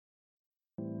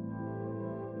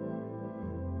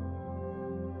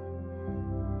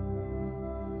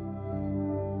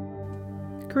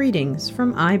Greetings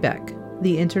from IBEC,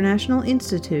 the International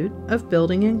Institute of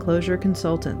Building Enclosure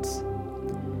Consultants.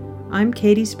 I'm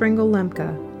Katie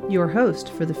Springle-Lemke, your host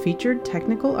for the featured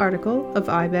technical article of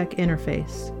IBEC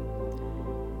Interface.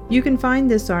 You can find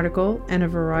this article and a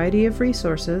variety of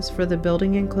resources for the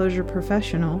building enclosure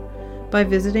professional by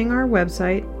visiting our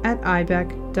website at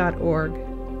ibec.org.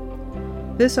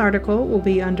 This article will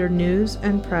be under News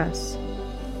and Press.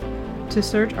 To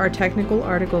search our technical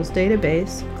articles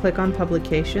database, click on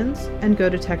Publications and go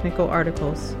to Technical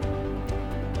Articles.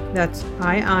 That's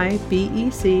iibec.org.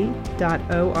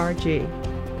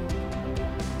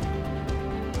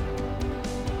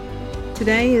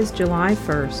 Today is July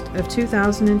 1st of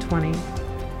 2020,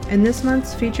 and this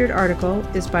month's featured article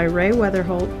is by Ray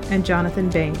Weatherholt and Jonathan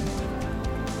Bain.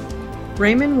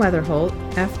 Raymond Weatherholt,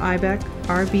 FIBEC,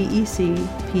 RBEC,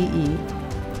 PE,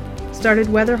 started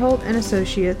Weatherholt &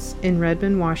 Associates in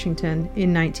Redmond, Washington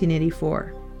in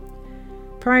 1984.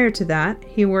 Prior to that,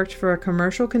 he worked for a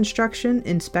commercial construction,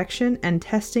 inspection, and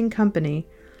testing company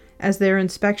as their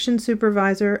inspection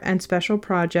supervisor and special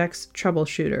projects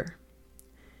troubleshooter.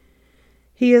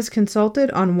 He has consulted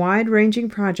on wide-ranging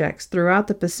projects throughout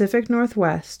the Pacific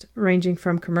Northwest, ranging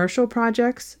from commercial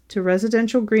projects to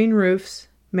residential green roofs,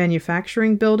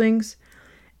 manufacturing buildings,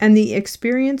 and the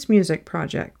Experience Music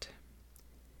Project.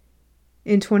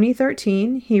 In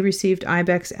 2013, he received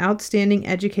IBEC's Outstanding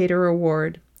Educator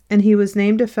Award, and he was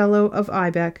named a Fellow of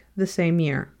IBEC the same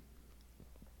year.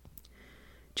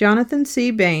 Jonathan C.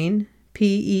 Bain,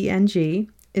 PENG,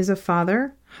 is a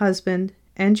father, husband,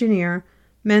 engineer,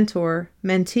 mentor,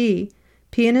 mentee,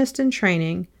 pianist in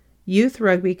training, youth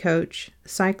rugby coach,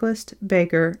 cyclist,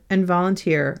 baker, and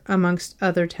volunteer, amongst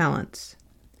other talents.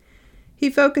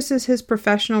 He focuses his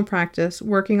professional practice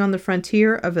working on the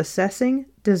frontier of assessing,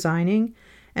 designing,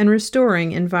 and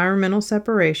restoring environmental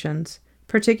separations,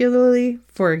 particularly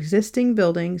for existing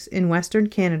buildings in Western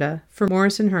Canada for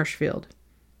Morrison Hershfield.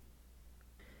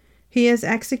 He has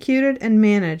executed and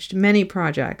managed many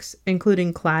projects,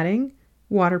 including cladding,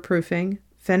 waterproofing,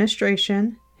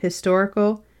 fenestration,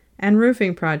 historical, and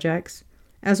roofing projects,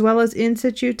 as well as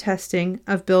in-situ testing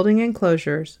of building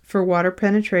enclosures for water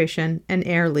penetration and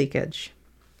air leakage.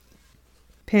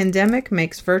 Pandemic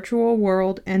makes virtual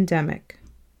world endemic.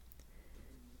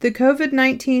 The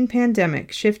COVID-19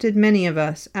 pandemic shifted many of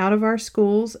us out of our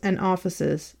schools and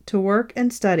offices to work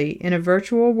and study in a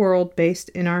virtual world based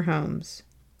in our homes.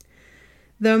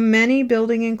 Though many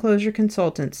building enclosure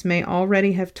consultants may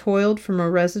already have toiled from a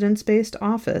residence-based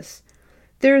office,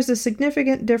 there is a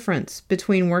significant difference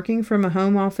between working from a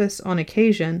home office on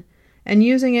occasion and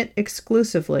using it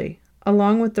exclusively,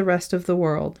 along with the rest of the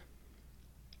world.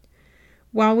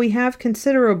 While we have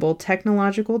considerable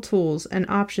technological tools and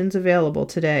options available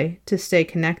today to stay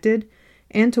connected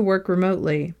and to work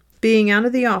remotely, being out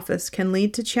of the office can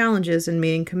lead to challenges in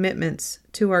meeting commitments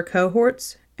to our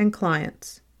cohorts and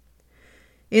clients.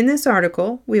 In this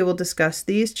article, we will discuss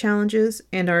these challenges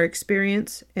and our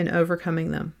experience in overcoming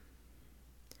them.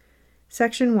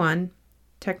 Section 1.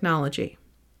 Technology.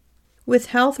 With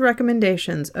health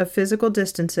recommendations of physical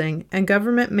distancing and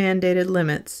government-mandated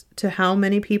limits to how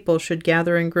many people should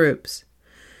gather in groups,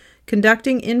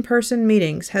 conducting in-person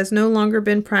meetings has no longer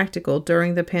been practical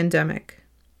during the pandemic.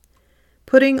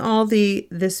 Putting all the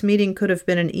 "this meeting could have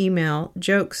been an email"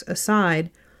 jokes aside,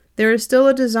 there is still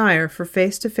a desire for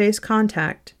face-to-face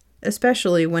contact,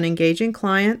 especially when engaging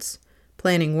clients,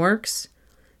 planning works,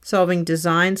 solving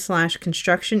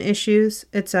design/construction issues,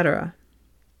 etc.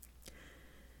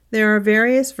 There are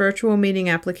various virtual meeting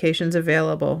applications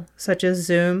available, such as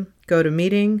Zoom,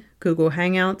 GoToMeeting, Google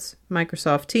Hangouts,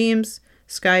 Microsoft Teams,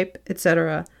 Skype,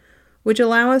 etc., which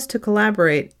allow us to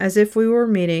collaborate as if we were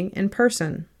meeting in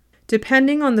person.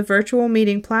 Depending on the virtual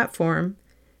meeting platform,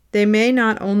 they may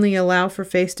not only allow for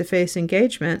face-to-face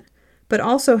engagement, but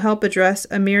also help address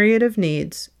a myriad of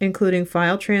needs, including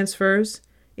file transfers,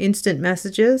 instant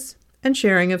messages, and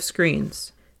sharing of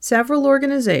screens. Several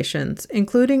organizations,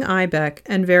 including IBEC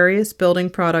and various building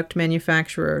product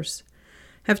manufacturers,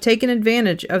 have taken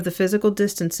advantage of the physical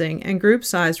distancing and group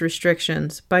size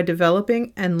restrictions by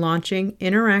developing and launching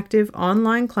interactive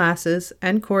online classes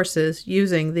and courses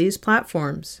using these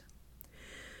platforms.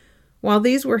 While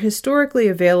these were historically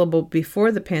available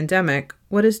before the pandemic,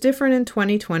 what is different in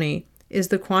 2020 is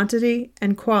the quantity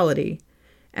and quality,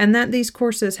 and that these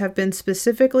courses have been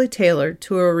specifically tailored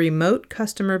to a remote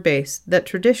customer base that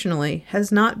traditionally has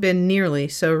not been nearly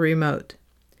so remote.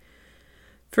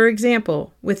 For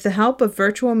example, with the help of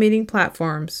virtual meeting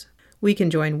platforms, we can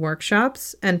join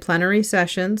workshops and plenary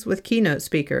sessions with keynote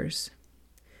speakers.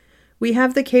 We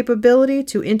have the capability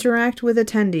to interact with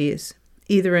attendees,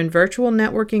 either in virtual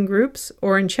networking groups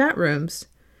or in chat rooms,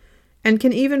 and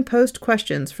can even post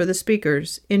questions for the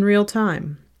speakers in real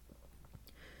time.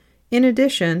 In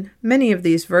addition, many of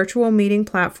these virtual meeting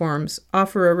platforms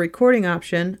offer a recording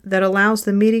option that allows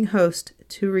the meeting host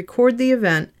to record the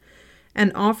event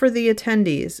and offer the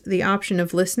attendees the option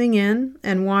of listening in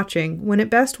and watching when it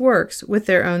best works with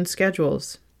their own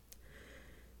schedules.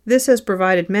 This has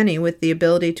provided many with the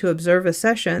ability to observe a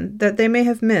session that they may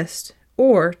have missed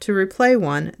or to replay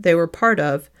one they were part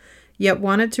of, yet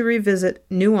wanted to revisit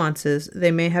nuances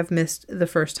they may have missed the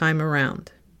first time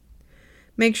around.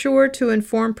 Make sure to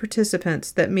inform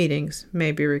participants that meetings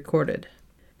may be recorded.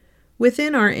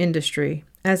 Within our industry,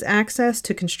 as access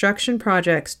to construction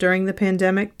projects during the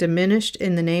pandemic diminished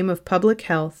in the name of public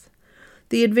health,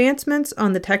 the advancements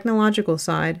on the technological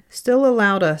side still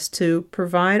allowed us to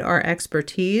provide our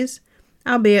expertise,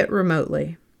 albeit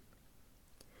remotely.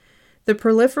 The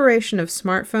proliferation of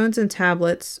smartphones and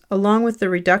tablets, along with the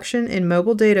reduction in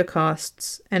mobile data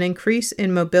costs and increase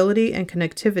in mobility and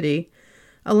connectivity,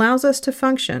 allows us to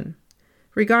function,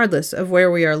 regardless of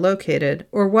where we are located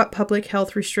or what public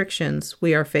health restrictions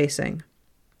we are facing.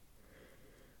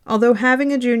 Although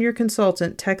having a junior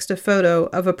consultant text a photo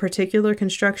of a particular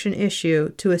construction issue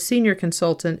to a senior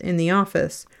consultant in the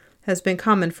office has been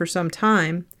common for some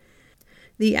time,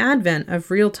 the advent of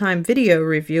real-time video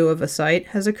review of a site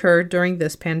has occurred during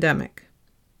this pandemic.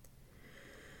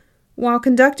 While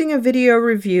conducting a video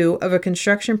review of a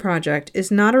construction project is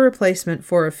not a replacement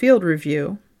for a field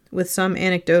review, with some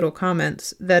anecdotal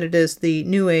comments that it is the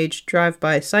new age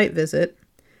drive-by site visit,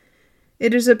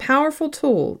 it is a powerful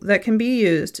tool that can be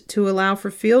used to allow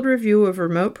for field review of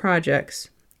remote projects,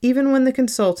 even when the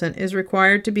consultant is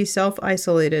required to be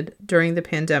self-isolated during the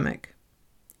pandemic.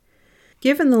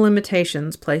 Given the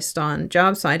limitations placed on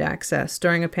job site access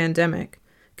during a pandemic,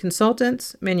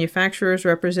 consultants, manufacturers'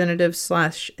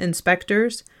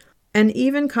 representatives/inspectors, and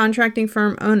even contracting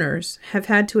firm owners have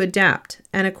had to adapt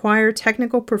and acquire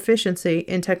technical proficiency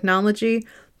in technology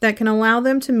that can allow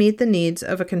them to meet the needs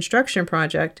of a construction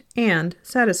project and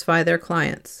satisfy their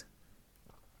clients.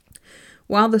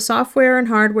 While the software and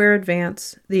hardware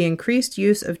advance, the increased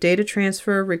use of data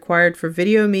transfer required for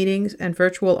video meetings and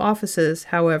virtual offices,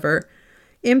 however,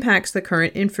 impacts the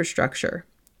current infrastructure.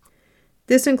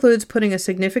 This includes putting a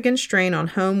significant strain on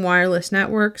home wireless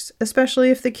networks, especially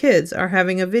if the kids are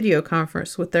having a video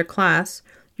conference with their class,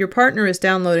 your partner is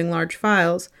downloading large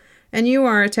files, and you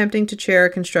are attempting to chair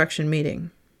a construction meeting.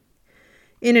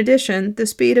 In addition, the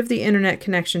speed of the internet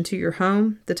connection to your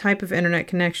home, the type of internet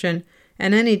connection,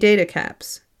 and any data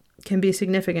caps can be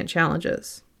significant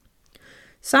challenges.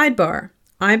 Sidebar: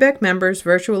 IBEC members'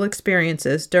 virtual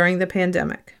experiences during the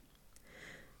pandemic.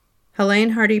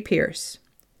 Helene Hardy Pierce.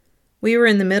 We were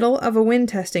in the middle of a wind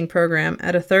testing program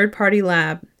at a third-party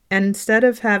lab, and instead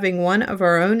of having one of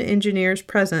our own engineers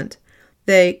present,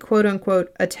 they,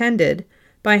 quote-unquote, attended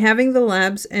by having the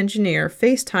lab's engineer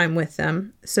FaceTime with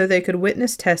them so they could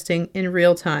witness testing in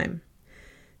real time.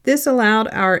 This allowed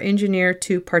our engineer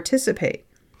to participate,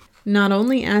 not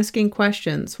only asking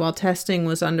questions while testing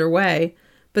was underway,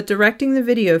 but directing the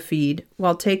video feed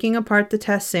while taking apart the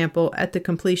test sample at the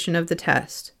completion of the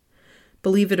test.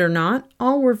 Believe it or not,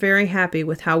 all were very happy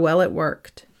with how well it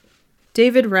worked.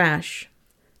 David Rash.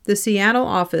 The Seattle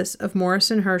office of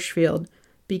Morrison Hershfield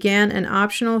began an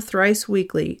optional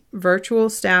thrice-weekly virtual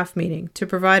staff meeting to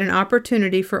provide an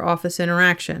opportunity for office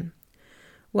interaction.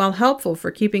 While helpful for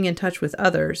keeping in touch with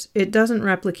others, it doesn't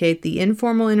replicate the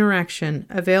informal interaction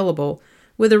available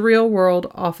with a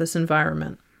real-world office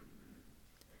environment.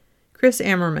 Chris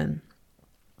Ammerman.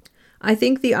 I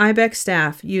think the IBEC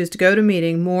staff used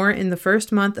GoToMeeting more in the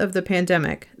first month of the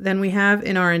pandemic than we have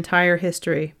in our entire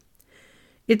history.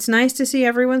 It's nice to see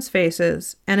everyone's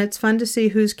faces, and it's fun to see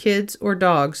whose kids or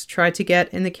dogs try to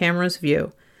get in the camera's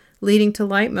view, leading to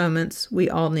light moments we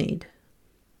all need.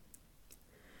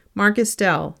 Marcus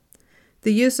Dell.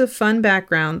 The use of fun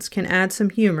backgrounds can add some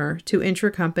humor to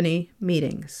intra-company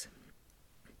meetings.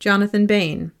 Jonathan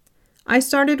Bain. I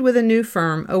started with a new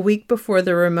firm a week before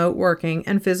the remote working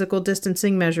and physical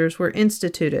distancing measures were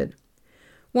instituted.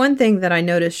 One thing that I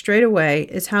noticed straight away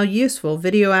is how useful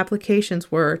video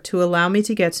applications were to allow me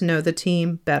to get to know the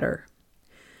team better.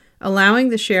 Allowing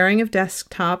the sharing of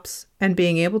desktops and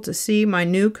being able to see my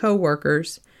new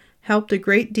coworkers helped a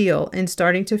great deal in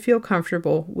starting to feel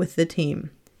comfortable with the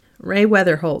team. Ray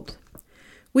Weatherholt.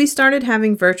 We started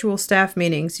having virtual staff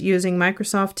meetings using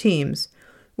Microsoft Teams,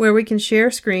 where we can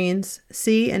share screens,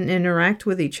 see and interact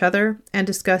with each other, and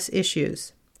discuss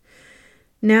issues.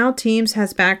 Now Teams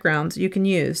has backgrounds you can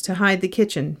use to hide the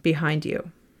kitchen behind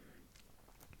you.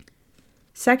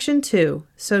 Section 2,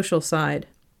 Social Side.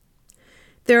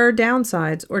 There are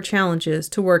downsides or challenges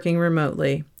to working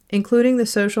remotely, including the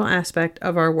social aspect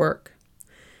of our work.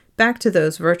 Back to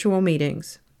those virtual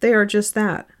meetings. They are just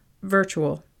that,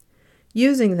 virtual.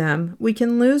 Using them, we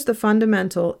can lose the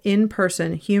fundamental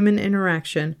in-person human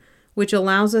interaction, which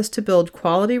allows us to build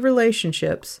quality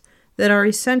relationships that are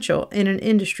essential in an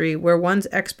industry where one's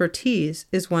expertise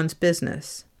is one's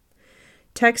business.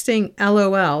 Texting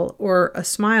LOL or a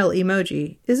smile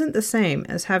emoji isn't the same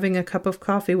as having a cup of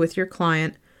coffee with your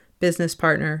client, business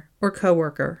partner, or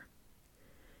coworker.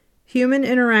 Human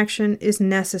interaction is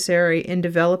necessary in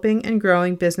developing and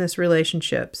growing business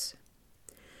relationships.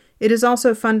 It is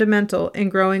also fundamental in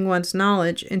growing one's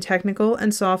knowledge in technical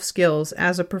and soft skills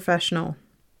as a professional.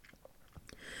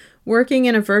 Working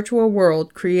in a virtual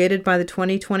world created by the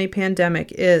 2020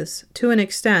 pandemic is, to an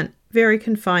extent, very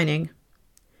confining.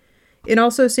 It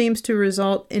also seems to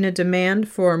result in a demand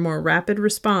for a more rapid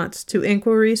response to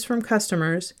inquiries from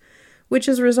customers, which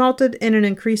has resulted in an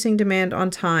increasing demand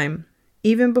on time,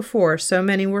 even before so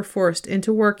many were forced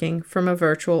into working from a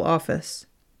virtual office.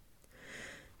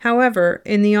 However,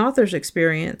 in the author's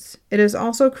experience, it has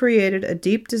also created a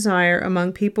deep desire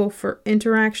among people for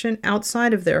interaction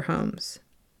outside of their homes.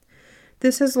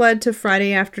 This has led to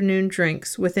Friday afternoon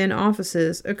drinks within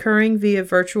offices occurring via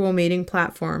virtual meeting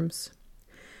platforms.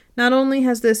 Not only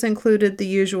has this included the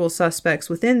usual suspects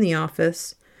within the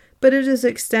office, but it is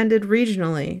extended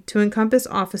regionally to encompass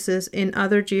offices in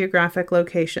other geographic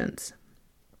locations.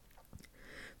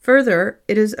 Further,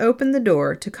 it has opened the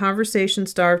door to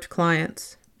conversation-starved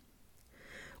clients.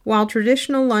 While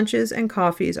traditional lunches and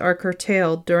coffees are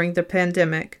curtailed during the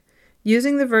pandemic,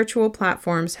 using the virtual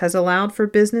platforms has allowed for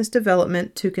business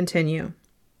development to continue.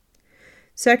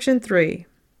 Section 3.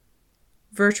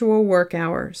 Virtual work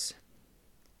hours.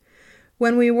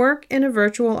 When we work in a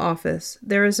virtual office,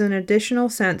 there is an additional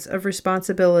sense of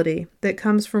responsibility that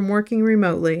comes from working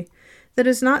remotely that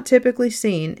is not typically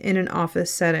seen in an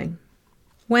office setting.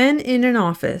 When in an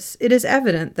office, it is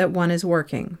evident that one is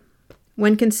working.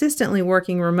 When consistently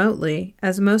working remotely,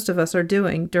 as most of us are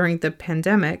doing during the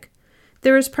pandemic,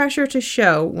 there is pressure to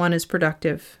show one is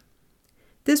productive.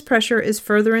 This pressure is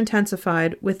further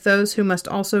intensified with those who must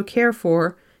also care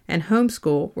for and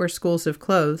homeschool where schools have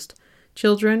closed,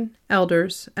 children,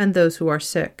 elders, and those who are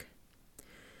sick.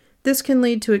 This can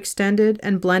lead to extended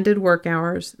and blended work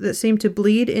hours that seem to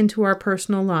bleed into our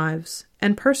personal lives,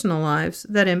 and personal lives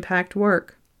that impact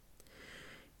work.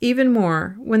 Even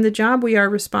more, when the job we are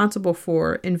responsible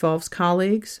for involves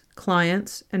colleagues,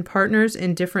 clients, and partners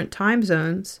in different time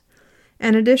zones,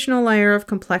 an additional layer of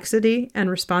complexity and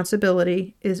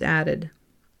responsibility is added.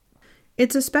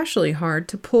 It's especially hard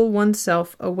to pull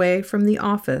oneself away from the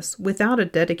office without a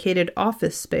dedicated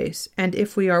office space and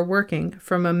if we are working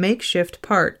from a makeshift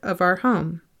part of our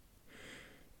home.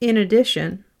 In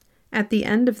addition, at the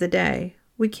end of the day,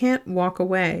 we can't walk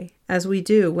away as we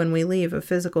do when we leave a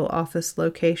physical office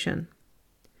location.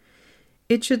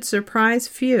 It should surprise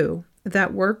few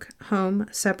that work-home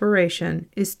separation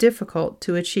is difficult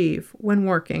to achieve when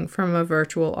working from a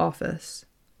virtual office.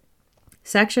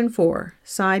 Section 4.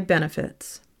 Side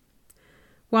benefits.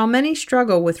 While many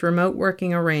struggle with remote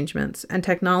working arrangements and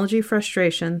technology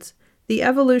frustrations, the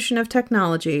evolution of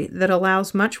technology that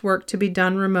allows much work to be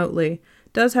done remotely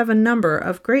does have a number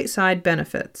of great side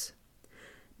benefits.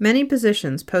 Many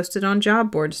positions posted on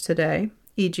job boards today,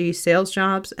 e.g. sales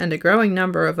jobs and a growing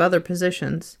number of other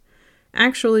positions,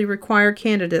 actually require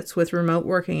candidates with remote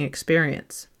working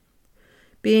experience.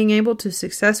 Being able to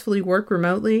successfully work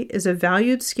remotely is a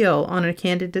valued skill on a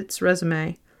candidate's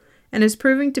resume and is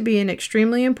proving to be an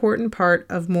extremely important part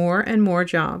of more and more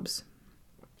jobs.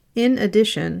 In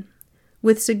addition,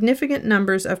 with significant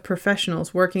numbers of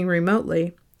professionals working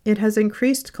remotely, it has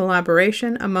increased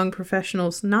collaboration among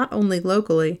professionals not only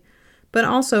locally, but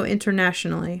also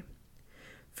internationally.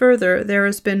 Further, there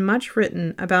has been much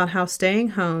written about how staying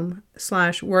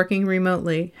home/working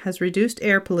remotely has reduced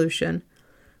air pollution,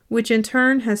 which in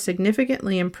turn has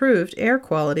significantly improved air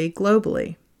quality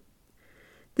globally.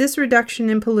 This reduction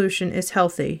in pollution is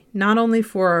healthy, not only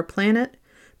for our planet,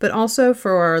 but also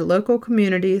for our local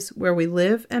communities where we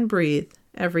live and breathe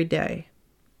every day.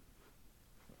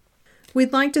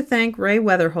 We'd like to thank Ray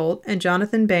Weatherholt and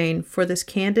Jonathan Bain for this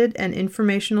candid and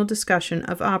informational discussion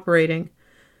of operating,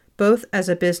 both as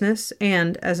a business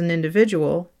and as an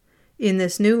individual, in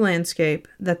this new landscape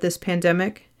that this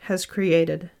pandemic has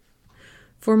created.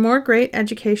 For more great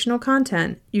educational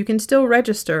content, you can still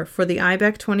register for the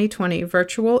IBEC 2020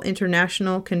 Virtual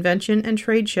International Convention and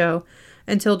Trade Show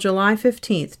until July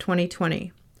 15,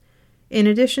 2020. In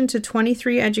addition to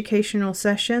 23 educational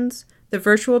sessions, the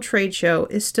virtual trade show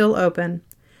is still open,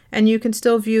 And you can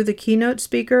still view the keynote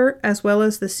speaker as well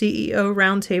as the CEO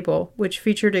Roundtable, which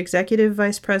featured Executive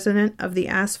Vice President of the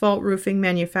Asphalt Roofing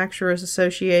Manufacturers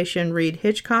Association, Reed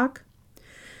Hitchcock,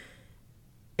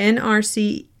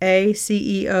 NRCA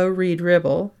CEO Reed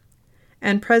Ribble,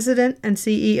 and President and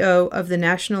CEO of the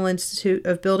National Institute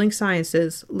of Building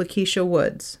Sciences, Lakeisha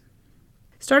Woods.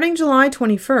 Starting July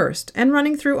 21st and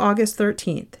running through August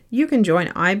 13th, you can join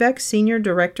IBEC Senior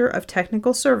Director of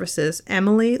Technical Services,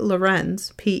 Emily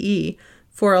Lorenz, PE,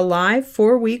 for a live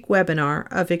 4-week webinar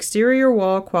of exterior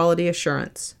wall quality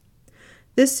assurance.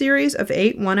 This series of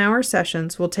 8 one-hour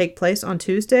sessions will take place on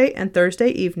Tuesday and Thursday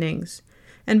evenings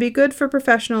and be good for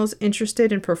professionals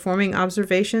interested in performing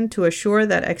observation to assure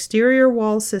that exterior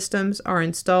wall systems are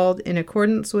installed in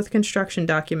accordance with construction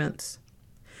documents.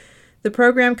 The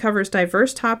program covers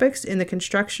diverse topics in the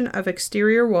construction of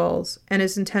exterior walls and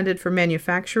is intended for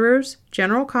manufacturers,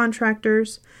 general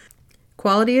contractors,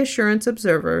 quality assurance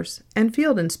observers, and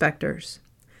field inspectors.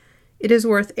 It is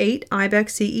worth 8 IBEC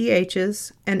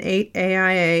CEHs and 8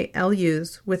 AIA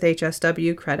LUs with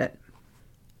HSW credit.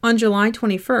 On July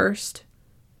 21st,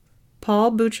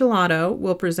 Paul Buccellato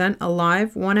will present a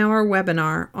live 1-hour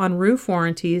webinar on roof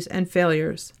warranties and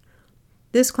failures.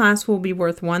 This class will be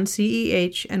worth 1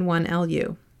 CEH and 1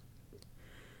 LU.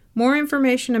 More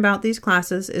information about these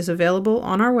classes is available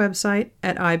on our website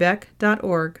at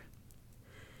ibec.org.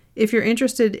 If you're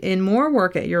interested in more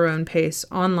work at your own pace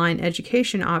online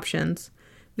education options,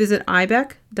 visit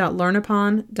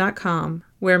ibec.learnupon.com,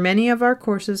 where many of our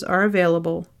courses are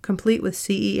available, complete with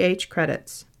CEH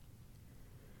credits.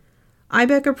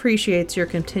 IBEC appreciates your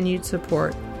continued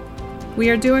support. We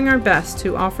are doing our best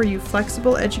to offer you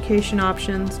flexible education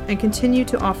options and continue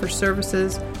to offer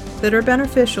services that are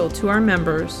beneficial to our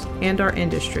members and our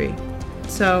industry.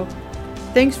 So,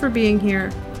 thanks for being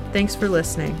here, thanks for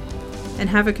listening, and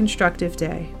have a constructive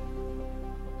day.